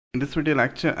In this video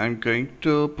lecture, I am going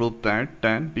to prove that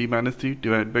tan b minus c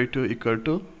divided by 2 equal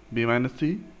to b minus c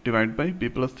divided by b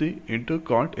plus c into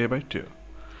cot a by 2.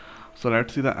 So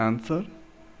let's see the answer.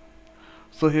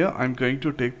 So here I am going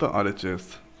to take the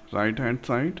RHS, right hand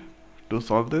side, to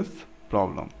solve this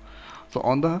problem. So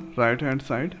on the right hand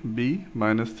side, b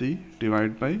minus c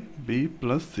divided by b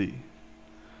plus c.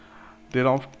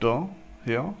 Thereafter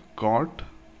here cot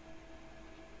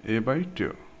a by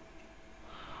 2.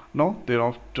 Now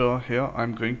thereafter here I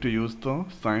am going to use the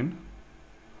sine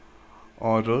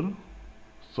or rule.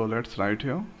 So let's write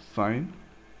here sine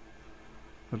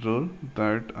rule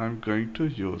that I am going to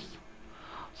use.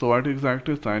 So what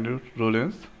exactly sine rule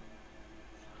is?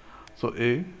 So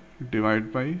a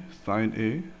divided by sine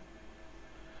a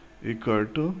equal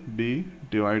to b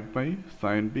divided by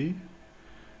sine b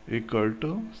equal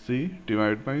to c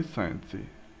divided by sine c.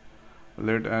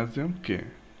 Let assume k.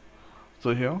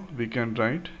 So here we can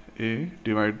write a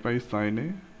divided by sine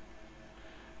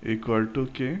a equal to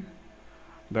k,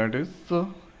 that is a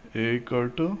equal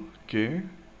to k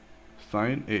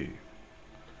sine a.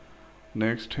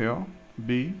 Next here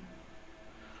b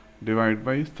divided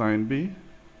by sine b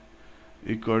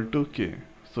equal to k.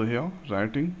 So here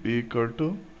writing b equal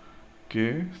to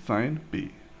k sine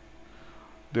b.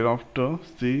 Thereafter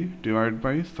c divided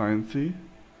by sine c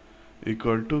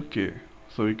equal to k.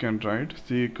 So we can write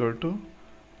c equal to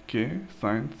k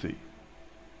sine c.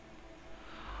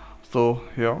 So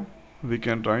here we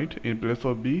can write in place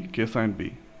of b k sine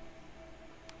b.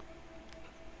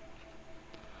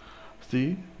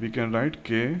 C we can write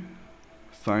k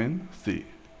sine c.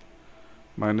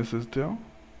 Minus is there,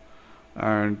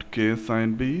 and k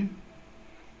sine b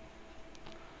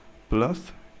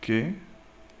plus k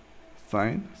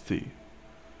sine c,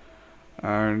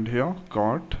 and here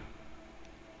cot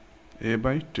a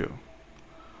by 2.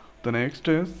 The next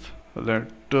is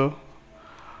let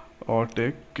or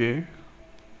take k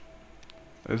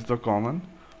is the common.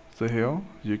 So here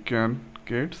you can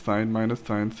get sine minus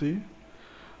sine c,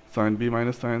 sine b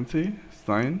minus sine c,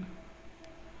 sine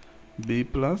b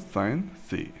plus sine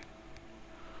c.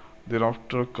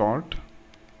 Thereafter cot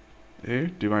a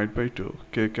divided by 2.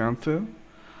 K cancel.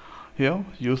 Here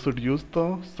you should use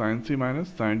the sine c minus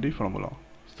sine d formula.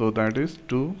 So that is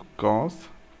 2 cos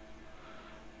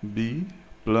b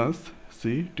plus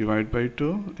c divided by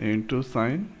 2 into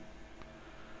sine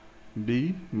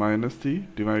b minus c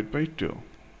divided by 2.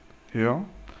 Here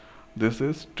this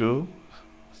is 2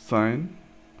 sine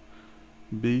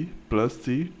b plus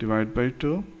c divided by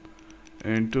 2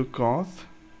 into cos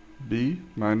b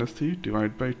minus c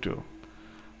divided by 2,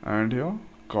 and here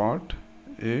cot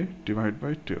a divided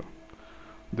by 2.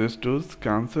 These two's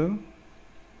cancel.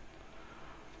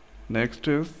 Next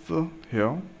is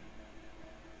here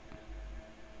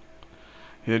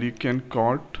you can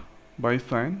cot by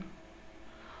sine,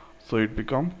 so it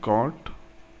become cot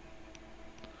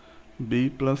b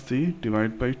plus c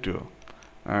divided by 2,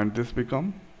 and this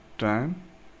become tan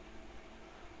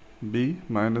b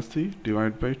minus c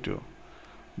divided by 2.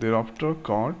 Thereafter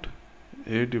cot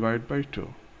a divided by 2.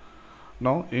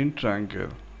 Now in triangle,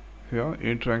 here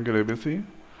in triangle ABC,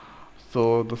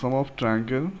 so the sum of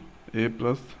triangle a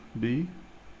plus b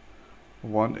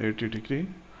 180 degree.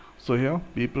 So here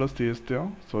b plus c is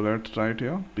there, so let's write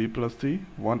here b plus c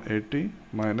 180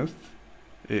 minus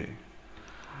a,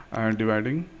 and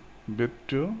dividing with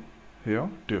 2, here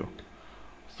 2.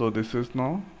 So this is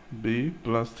now b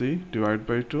plus c divided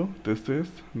by 2. This is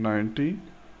 90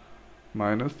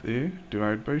 minus a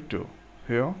divided by 2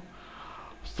 here.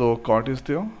 So cot is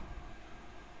there,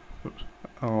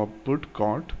 put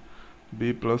cot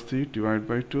b plus c divided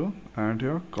by 2, and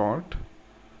here cot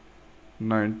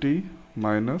 90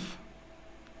 minus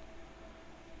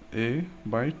a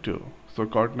by 2. So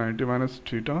cot 90 minus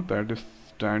theta, that is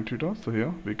tan theta. So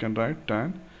here we can write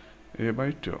tan a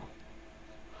by 2.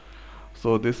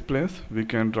 So this place we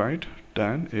can write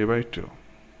tan a by 2.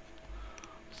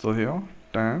 So here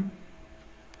tan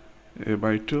a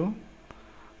by 2,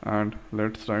 and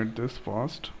let's write this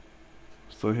first.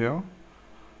 So here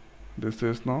this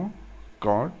is now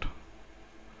cot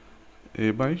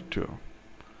a by 2,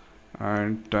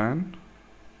 and tan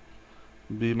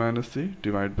b minus c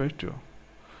divided by 2.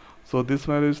 So this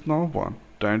value is now 1.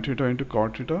 Tan theta into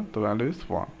cot theta, the value is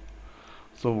 1.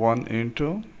 So 1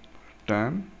 into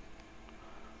tan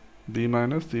b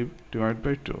minus c divided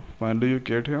by 2. Finally you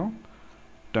get here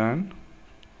tan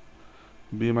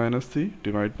b minus c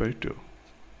divided by 2.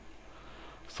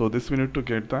 So this we need to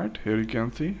get that. Here you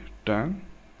can see tan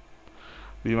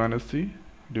b minus c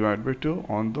divided by 2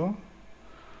 on the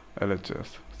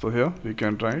LHS. So here we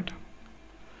can write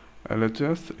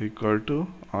LHS equal to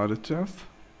RHS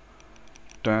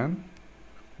tan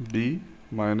b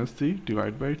minus c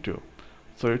divided by 2.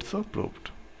 So it's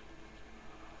proved.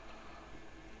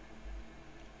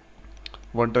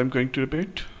 One time going to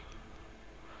repeat.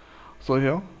 So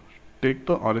here take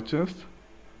the RHS,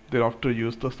 thereafter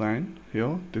use the sign.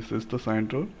 Here this is the sign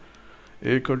rule,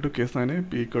 a equal to k sin a,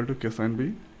 b equal to k sin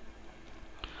b.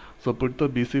 So put the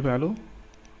bc value,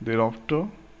 thereafter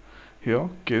here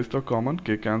k is the common,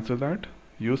 k cancel that,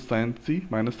 use sin c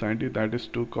minus sin d, that is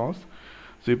 2 cos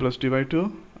c plus d by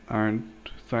 2 and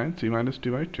sin c minus d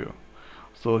by 2.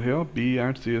 So here b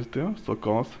and c is there, so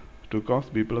cos 2 cos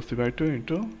b plus c by 2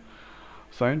 into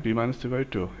sin b minus c by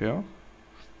 2. Here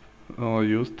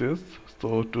use this,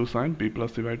 so 2 sin b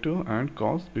plus c by 2 and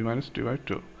cos b minus d by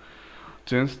 2.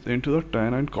 Change into the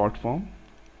tan and cot form,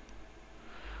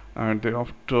 and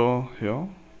thereafter here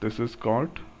this is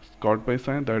cot by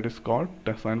sin, that is cot,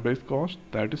 sin by cos,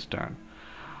 that is tan.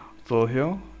 So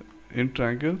here in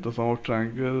triangle the sum of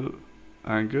triangle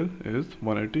angle is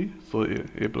 180, so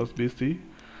a plus bc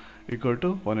equal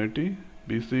to 180,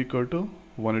 bc equal to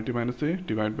 180 minus a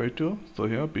divided by 2, so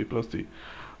here b plus c.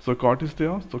 So cot is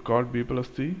there, so cot b plus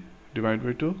c divided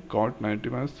by 2, cot 90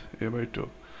 minus a by 2.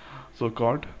 So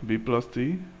cot b plus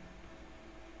c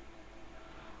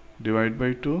divided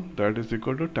by 2, that is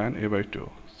equal to tan a by 2.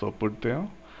 So put there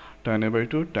tan a by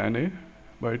 2, tan a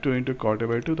by 2 into cot a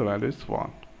by 2, the value is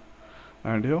 1.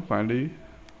 And here finally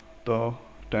the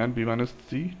tan b minus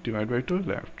c divided by 2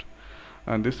 left.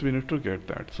 And this we need to get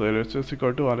that. So LHS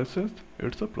equal to RHS,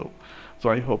 it's a proof. So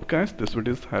I hope guys this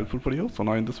video is helpful for you. So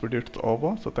now in this video it's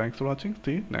over. So thanks for watching.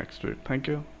 See you next video. Thank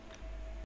you.